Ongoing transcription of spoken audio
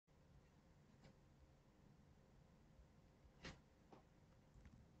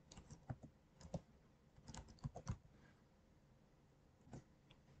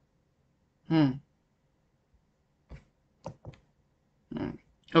Hmm. Hmm.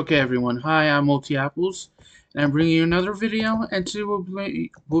 Okay, everyone. Hi, I'm Multi Apples, and I'm bringing you another video. And today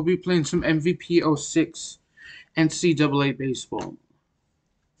we'll be playing some MVP '06 NCAA baseball.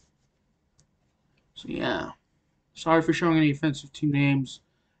 So yeah, sorry for showing any offensive team names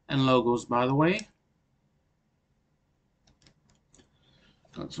and logos, by the way.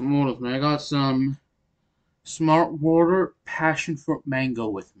 Got some more with me. I got some Smart Water Passion Fruit Mango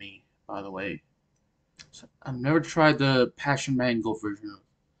with me, by the way. So I've never tried the Passion Mango version of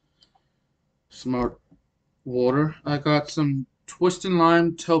Smart Water. I got some Twist and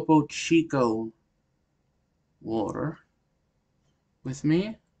Lime Topo Chico water with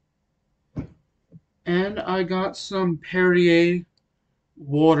me. And I got some Perrier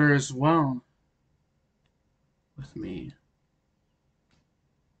water as well with me.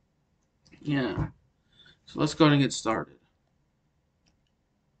 Yeah. So let's go ahead and get started.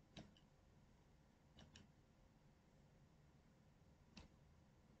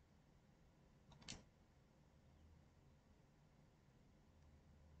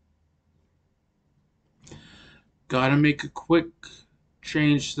 Gotta make a quick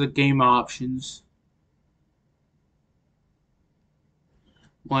change to the game options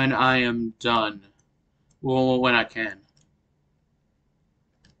when I am done. Well, when I can.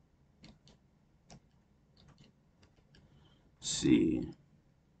 Let's see.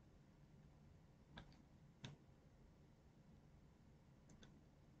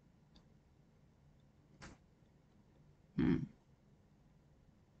 Hmm.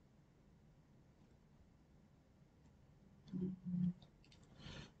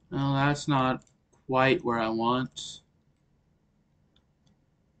 No, that's not quite where I want.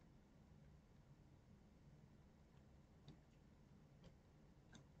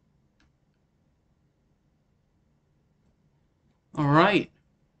 Alright.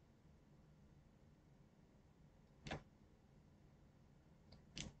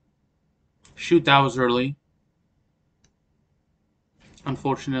 Shoot, that was early.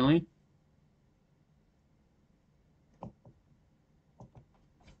 Unfortunately.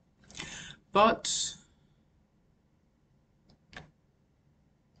 But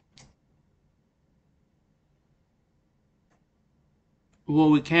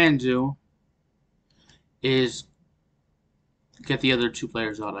what we can do is get the other two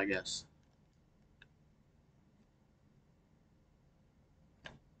players out, I guess.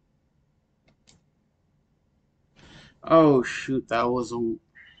 Oh, shoot, that was a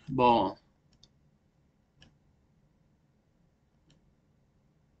ball.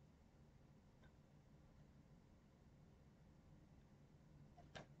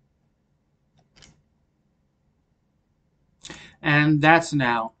 And that's an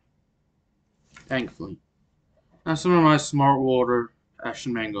out, thankfully. Now some of my Smart Water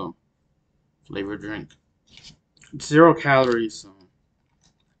Passion Mango flavored drink. It's 0 calories, so.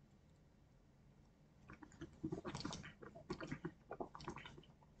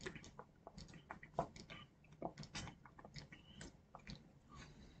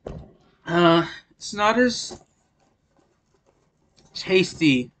 It's not as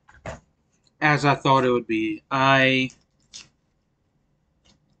tasty as I thought it would be. I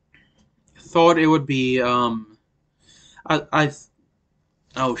thought it would be, I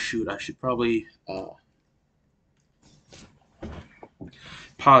oh shoot, I should probably,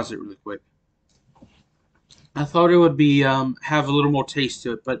 pause it really quick. I thought it would be, have a little more taste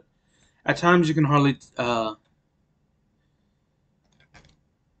to it, but at times you can hardly,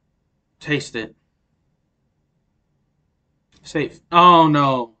 taste it. Safe. Oh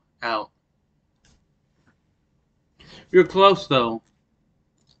no. Out. You're close though.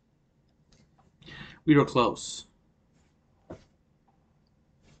 We were close.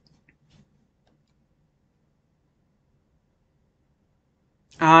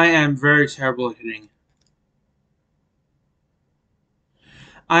 I am very terrible at hitting.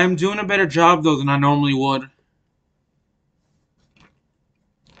 I'm doing a better job though than I normally would.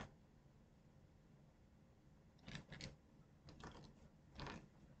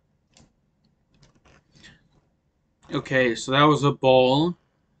 Okay, so that was a ball,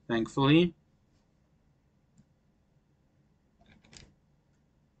 thankfully.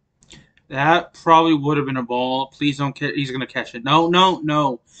 That probably would have been a ball. Please don't catch. He's gonna catch it. No, no,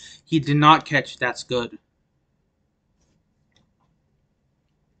 no. He did not catch it. That's good.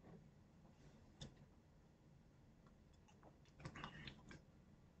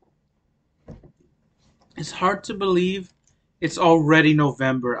 It's hard to believe it's already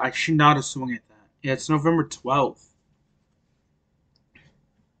November. I should not have swung at that. Yeah, it's November 12th.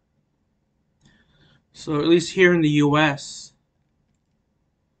 So at least here in the U.S.,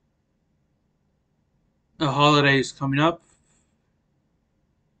 A holiday is coming up.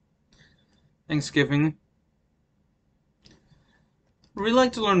 Thanksgiving. We'd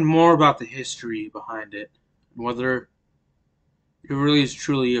like to learn more about the history behind it and whether it really is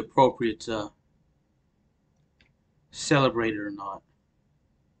truly appropriate to celebrate it or not.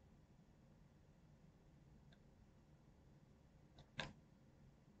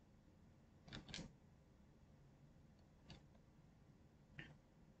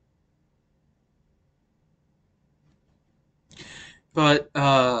 But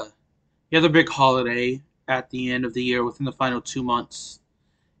the other big holiday at the end of the year, within the final 2 months,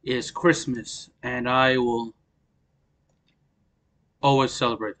 is Christmas, and I will always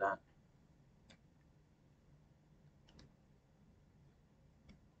celebrate that.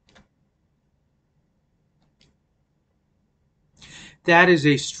 That is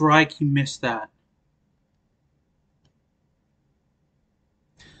a strike. He missed that.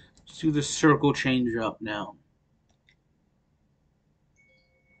 Let's do the circle change up now.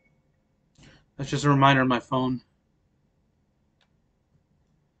 That's just a reminder on my phone.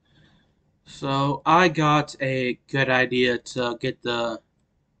 So I got a good idea to get the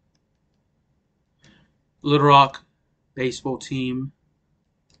Little Rock baseball team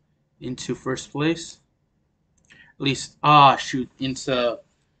into first place. At least, shoot, at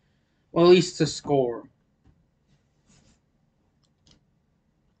least to score.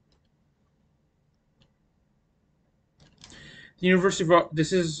 The University of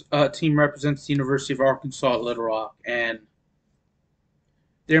this is team represents the University of Arkansas at Little Rock, and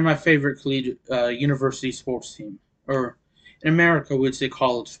they're my favorite collegiate university sports team. Or in America, we'd say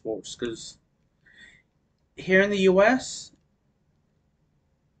college sports, because here in the U.S.,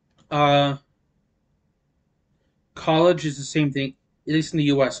 uh, college is the same thing. At least in the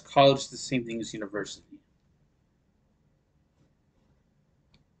U.S., college is the same thing as university.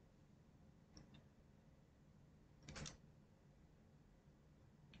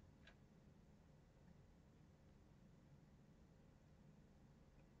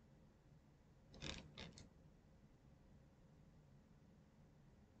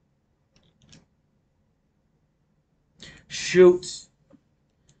 Shoot.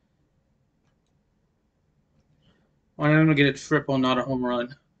 Why am I gonna get a triple, not a home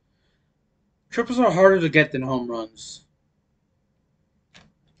run? Triples are harder to get than home runs,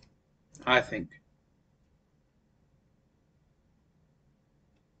 I think.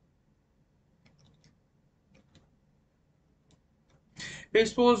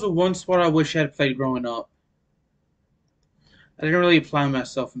 Baseball is the one sport I wish I had played growing up. I didn't really apply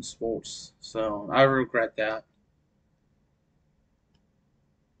myself in sports, so I regret that.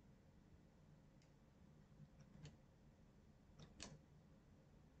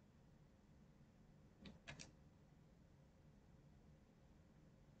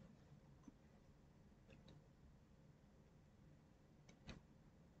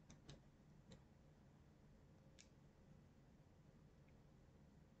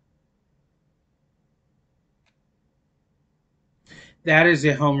 That is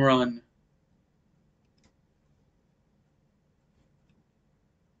a home run.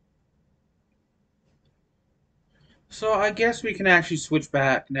 So I guess we can actually switch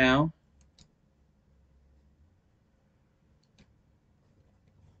back now.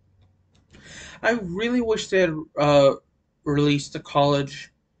 I really wish they had released a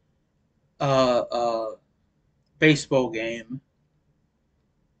college uh, uh, baseball game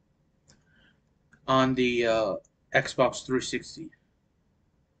on the Xbox 360.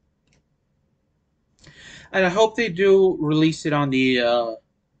 And I hope they do release it on the.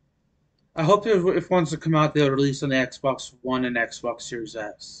 I hope if ones that come out, they'll release on the Xbox One and Xbox Series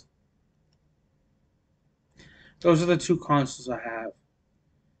S. Those are the two consoles I have.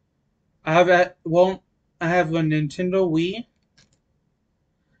 I have a Nintendo Wii.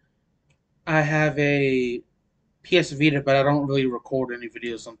 I have a PS Vita, but I don't really record any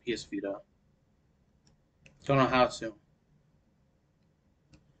videos on PS Vita. Don't know how to.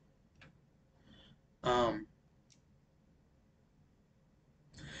 Um,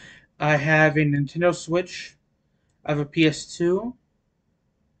 I have a Nintendo Switch. I have a PS2.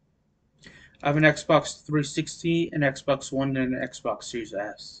 I have an Xbox 360, an Xbox One, and an Xbox Series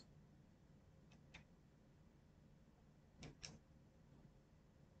S.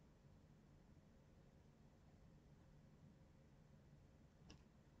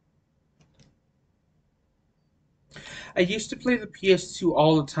 I used to play the PS2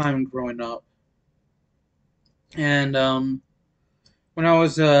 all the time growing up, and when I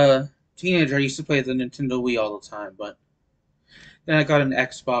was a teenager, I used to play the Nintendo Wii all the time. But then I got an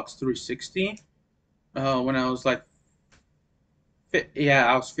Xbox 360 when I was like,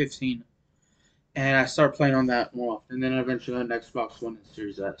 yeah, I was 15, and I started playing on that more often. And then eventually on Xbox One and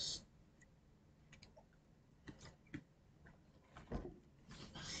Series S.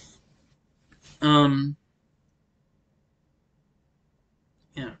 Um,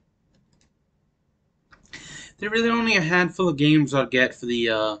 yeah, there are really only a handful of games I'd get for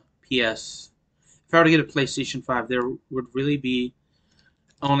the PS. If I were to get a PlayStation 5, there would really be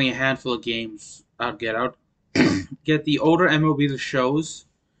only a handful of games I'd get. I would get the older MLB The Shows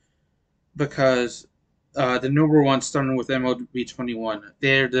because the newer ones starting with MLB 21,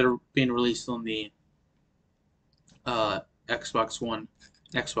 they're being released on the uh, Xbox One,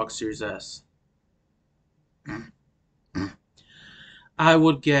 Xbox Series S. I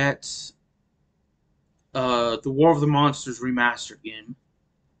would get the War of the Monsters remastered game.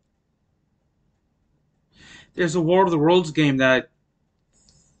 There's a War of the Worlds game that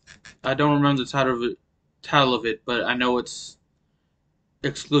I don't remember the title of it, but I know it's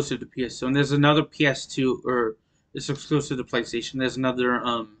exclusive to PS2. And there's another PS2, or it's exclusive to PlayStation. There's another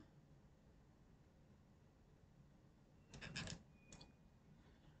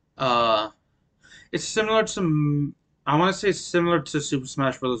uh it's similar to, I want to say it's similar to Super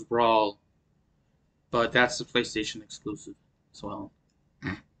Smash Bros. Brawl, but that's the PlayStation exclusive as well.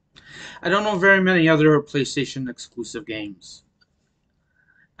 I don't know very many other PlayStation exclusive games.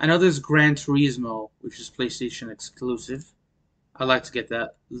 I know there's Gran Turismo, which is PlayStation exclusive. I'd like to get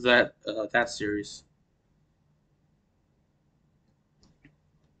that series.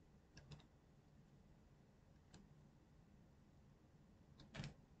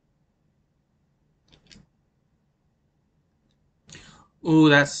 Ooh,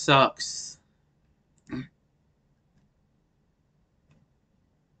 that sucks.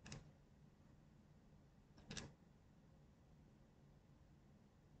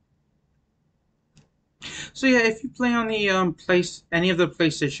 So yeah, if you play on the place any of the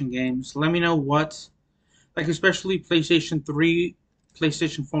PlayStation games, let me know what, like especially PlayStation 3,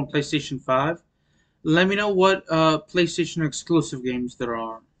 PlayStation 4, and PlayStation 5. Let me know what PlayStation exclusive games there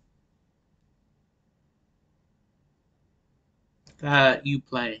are that you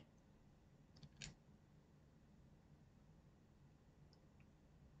play.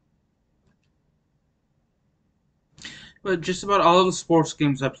 But just about all of the sports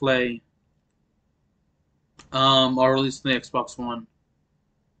games I play are released on the Xbox One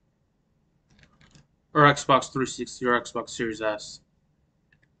or Xbox 360 or Xbox Series S.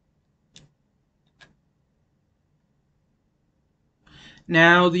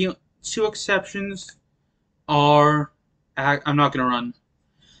 Now the two exceptions are, I'm not gonna run.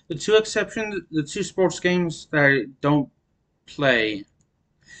 The two sports games that I don't play,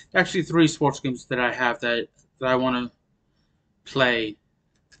 actually three sports games that I have that I want to play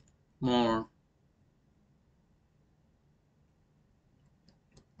more,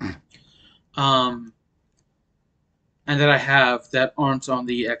 um, and that I have that aren't on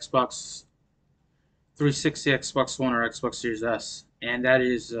the Xbox 360, Xbox One, or Xbox Series S, and that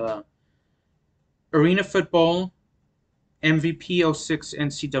is Arena Football, MVP '06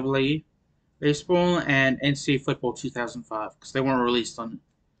 NCAA Baseball, and NCAA Football 2005, because they weren't released on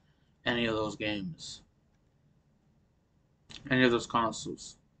any of those games, any of those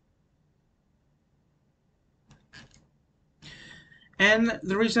consoles. And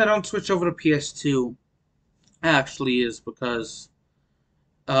the reason I don't switch over to PS2 actually is because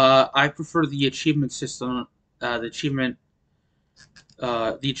I prefer the achievement system, the achievements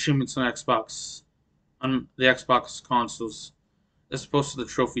on the Xbox consoles, as opposed to the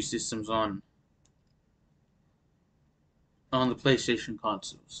trophy systems on the PlayStation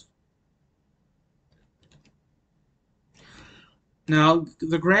consoles. Now,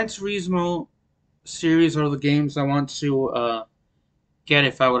 the Gran Turismo series are the games I want to get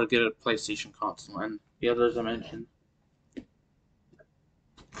if I were to get a PlayStation console, and the others I mentioned.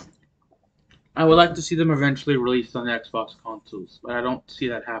 I would like to see them eventually released on the Xbox consoles, but I don't see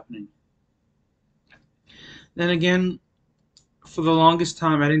that happening. Then again, for the longest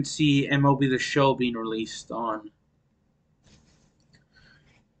time, I didn't see MLB The Show being released on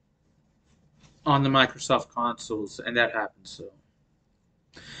the Microsoft consoles, and that happened. So,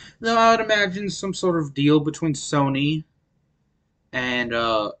 though I would imagine some sort of deal between Sony and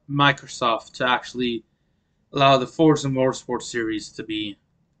Microsoft to actually allow the Forza Motorsport series to be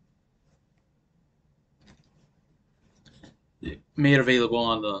made available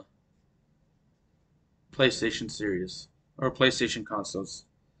on the PlayStation series or PlayStation consoles.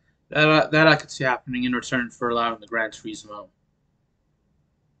 That I could see happening in return for allowing the Gran Turismo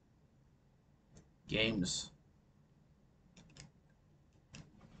games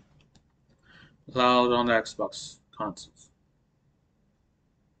allowed on the Xbox consoles.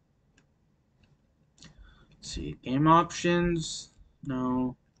 see. Game options.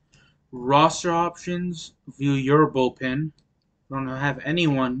 No. Roster options. View your bullpen. Don't have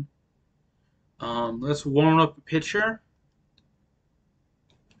anyone. Let's warm up a pitcher.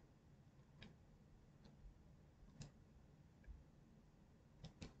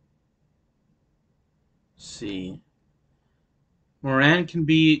 Let's see. Moran can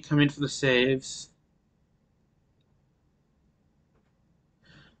come in for the saves.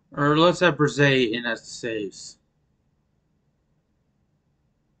 Or let's have Brzee in as the saves.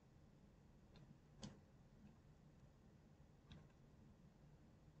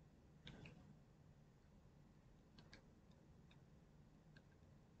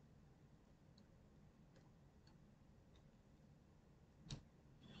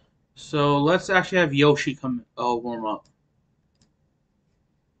 So let's actually have Yoshi come warm up.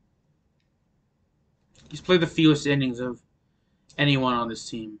 He's played the fewest innings of anyone on this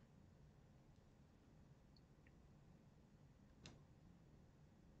team.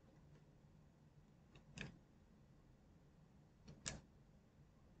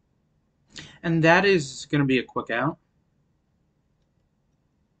 And that is going to be a quick out.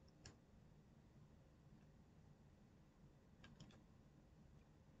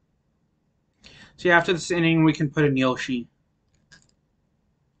 See, after this inning, we can put in Yoshi.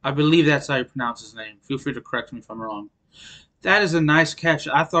 I believe that's how you pronounce his name. Feel free to correct me if I'm wrong. That is a nice catch.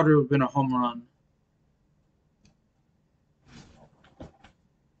 I thought it would have been a home run.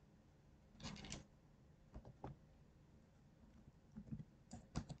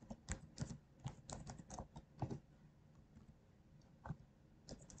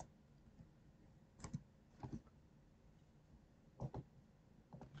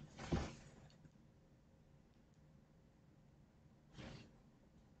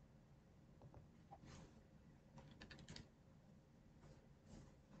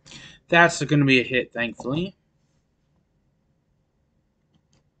 That's going to be a hit, thankfully.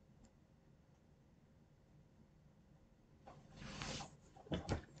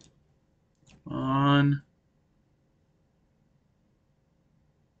 On.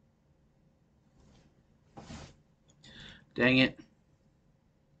 Dang it.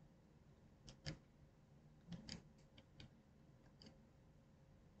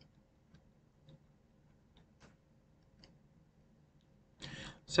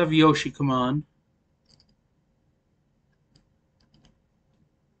 Let's have Yoshi come on.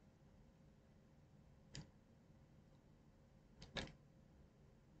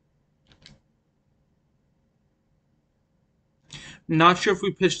 Not sure if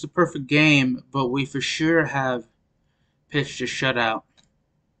we pitched the perfect game, but we for sure have pitched a shutout.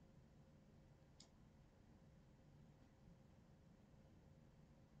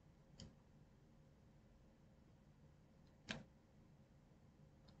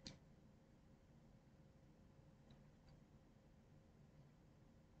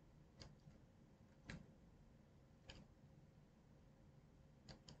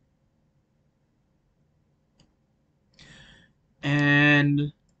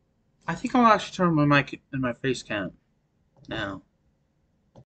 And I think I'll actually turn my mic and my face cam now.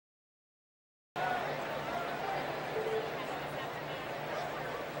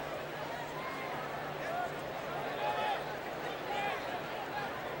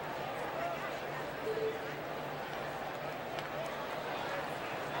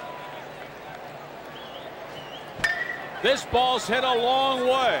 This ball's hit a long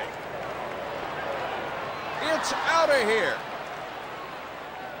way. It's out of here.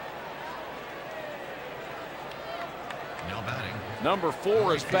 Now batting. Number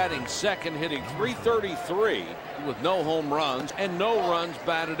 4 is batting second, hitting .333 with no home runs and no runs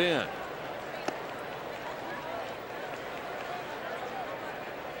batted in.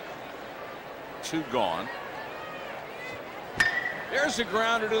 Two gone. There's a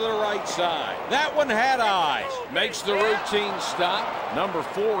grounder to the right side. That one had eyes. Makes the routine stop. Number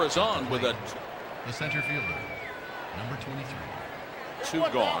 4 is on with a... The center fielder, number 23. Two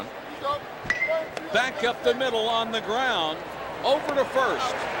gone. Back up the middle on the ground. Over to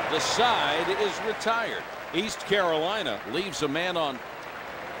first. The side is retired. East Carolina leaves a man on.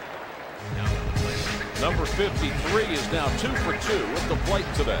 Number 53 is now 2 for 2 at the plate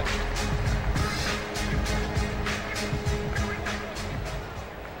today.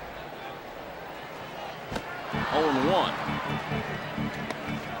 Oh, 1.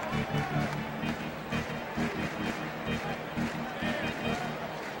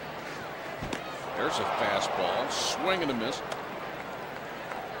 There's a fastball, swing and a miss.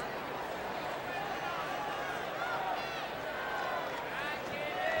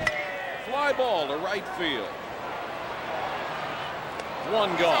 Fly ball to right field.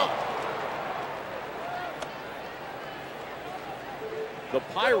 One gone. The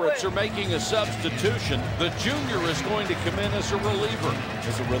Pirates are making a substitution. The junior is going to come in as a reliever.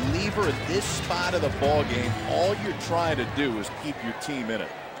 As a reliever at this spot of the ball game, all you're trying to do is keep your team in it.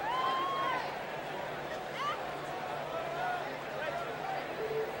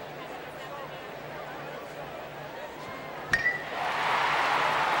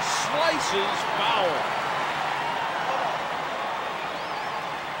 Slices foul.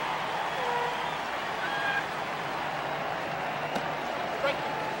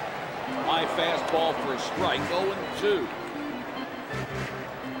 High fastball for a strike, 0-2.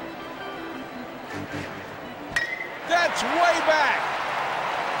 That's way back.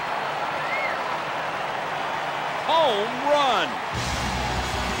 Home run.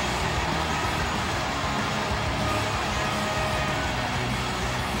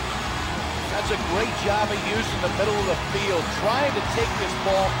 That's a great job of using the middle of the field, trying to take this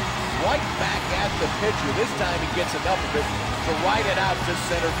ball right back at the pitcher. This time he gets enough of it to ride it out to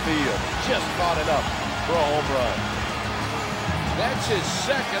center field. Just caught it up for a home run. That's his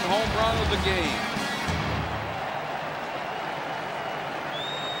second home run of the game.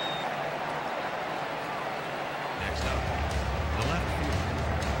 Next up, the left fielder,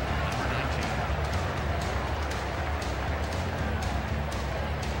 number 19.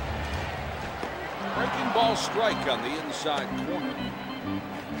 Breaking ball strike on the inside corner.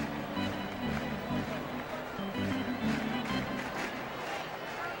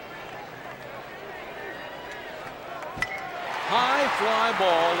 High fly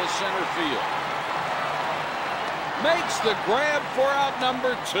ball to center field. Makes the grab for out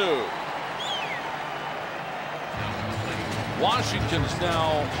number 2. Washington's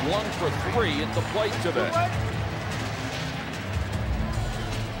now 1 for 3 at the plate today.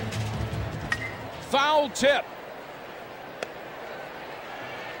 Foul tip.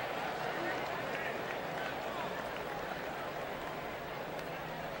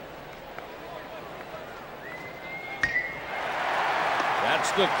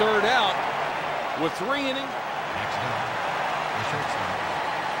 That's the third out with 3 innings. Next up, the shortstop,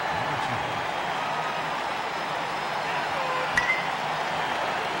 number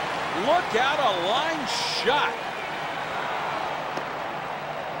 2. Look out, a line shot.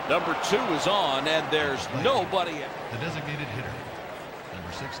 Number 2 is on, and there's nobody out. The designated hitter,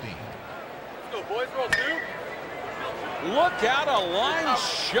 number 16. Let's go, boys. Roll 2. Look out, a line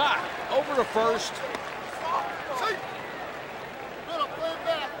shot over to first.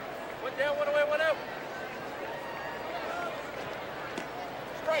 One down, one away, one out.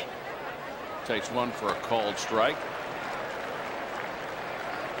 Straight. Takes one for a called strike.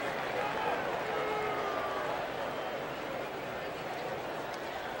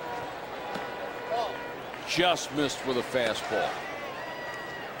 Just missed with a fastball.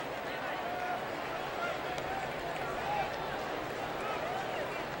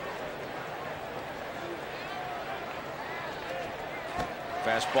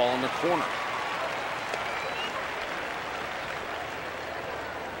 Fastball in the corner.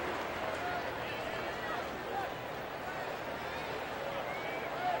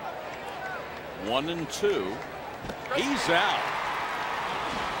 One and 2. He's out.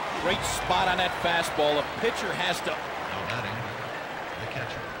 Great spot on that fastball. A pitcher has to. Now batting, the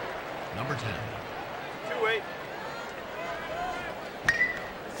catcher, number 10. 2-8.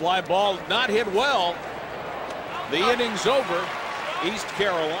 Fly ball not hit well. The inning's over. East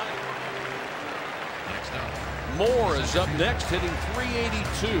Carolina. Next up, Moore is up next, hitting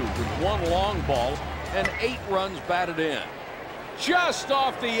 .382 with 1 long ball and 8 runs batted in. Just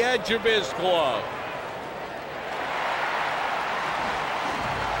off the edge of his glove.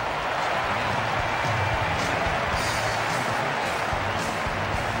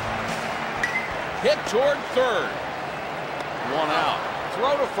 Hit toward third. 1 out.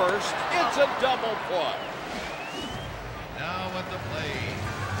 Throw to first. It's a double play. now at the plate,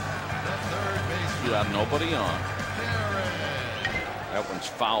 the third baseman. You have nobody on. Garrett. That one's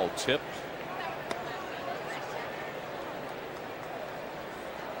foul tipped.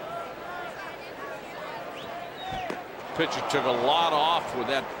 Pitcher took a lot off with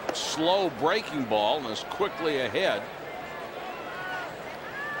that slow breaking ball and is quickly ahead.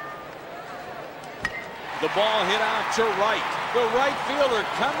 The ball hit out to right. The right fielder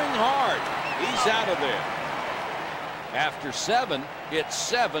coming hard. He's out of there. After 7, it's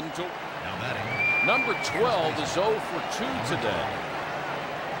 7 to. Now batting, Number 12 is 0 for 2 today.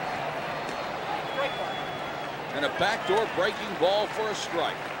 And a backdoor breaking ball for a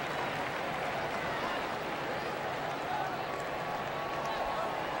strike.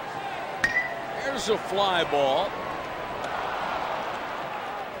 Here's a fly ball.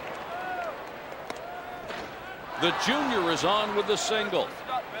 The junior is on with the single.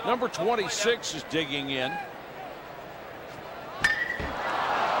 Number 26 is digging in.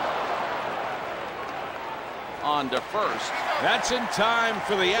 On to first. That's in time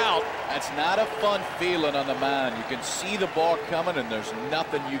for the out. That's not a fun feeling on the mound. You can see the ball coming, and there's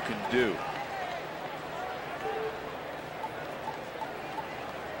nothing you can do.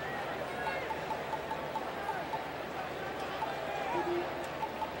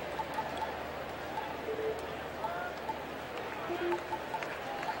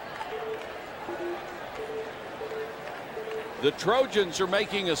 The Trojans are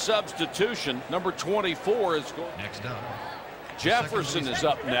making a substitution. Number 24 is going. Next up, Jefferson is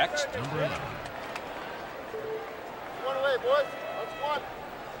up next. number 11. One away, boys. That's one.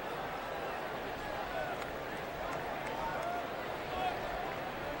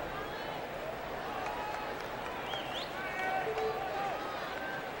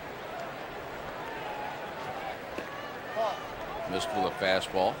 Missed with a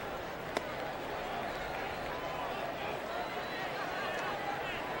fastball.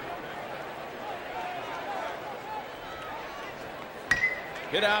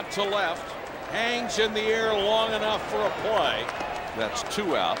 Hit out to left. Hangs in the air long enough for a play. That's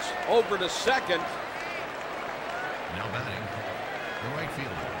 2 outs. Over to second. Now batting, the right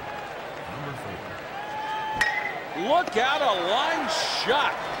fielder, number 4. Look out, a line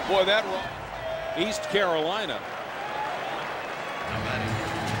shot. Boy, that East Carolina. Now batting,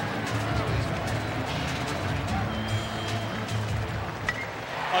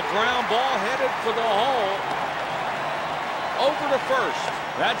 A ground ball headed for the hole. Over to first.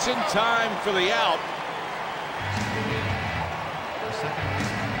 That's in time for the out. the second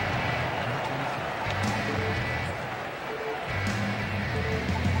baseman, number 23.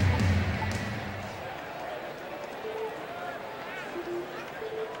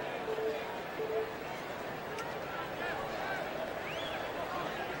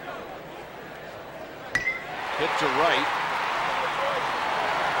 Hit to right.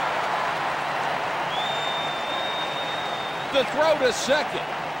 The throw to second.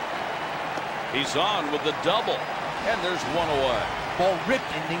 He's on with the double. And there's one away. Ball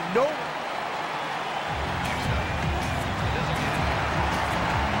ripped, and they know.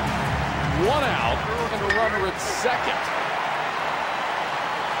 One out and a runner at second.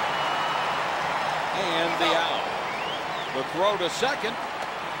 And the out. The throw to second.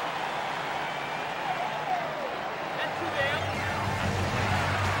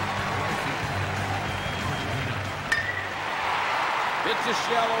 Hit to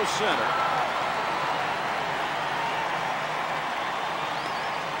shallow center.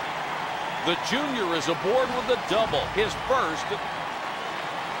 The junior is aboard with a double. His first.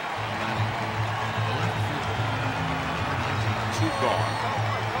 Two gone.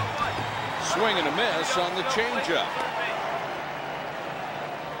 Swing and a miss on the changeup.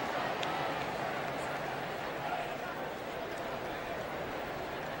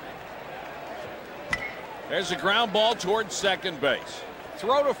 There's a ground ball towards second base.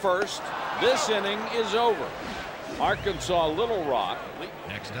 Throw to first. This inning is over. Arkansas Little Rock.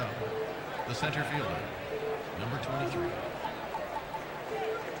 Next up, the center fielder, number 23.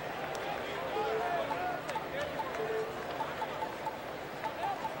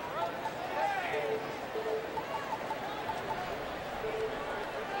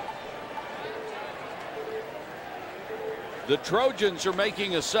 The Trojans are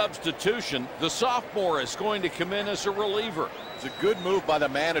making a substitution. The sophomore is going to come in as a reliever. It's a good move by the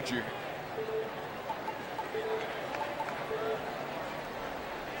manager.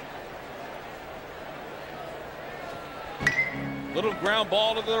 Little ground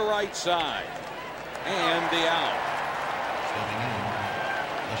ball to the right side. And the out. Stepping in,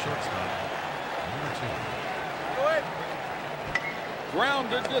 the shortstop, number 2.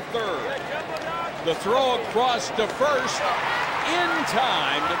 Grounded to third. The throw across to first. In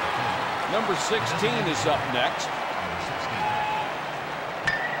time. Number 16 is up next. Number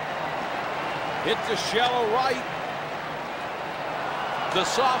 16. Hit to shallow right. The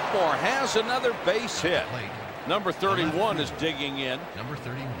sophomore has another base hit. Plate, Number 31 is digging in. number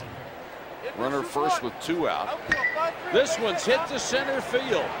 31. Runner first with 2 out. This one's hit to center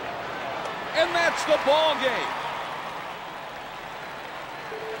field. And that's the ball game.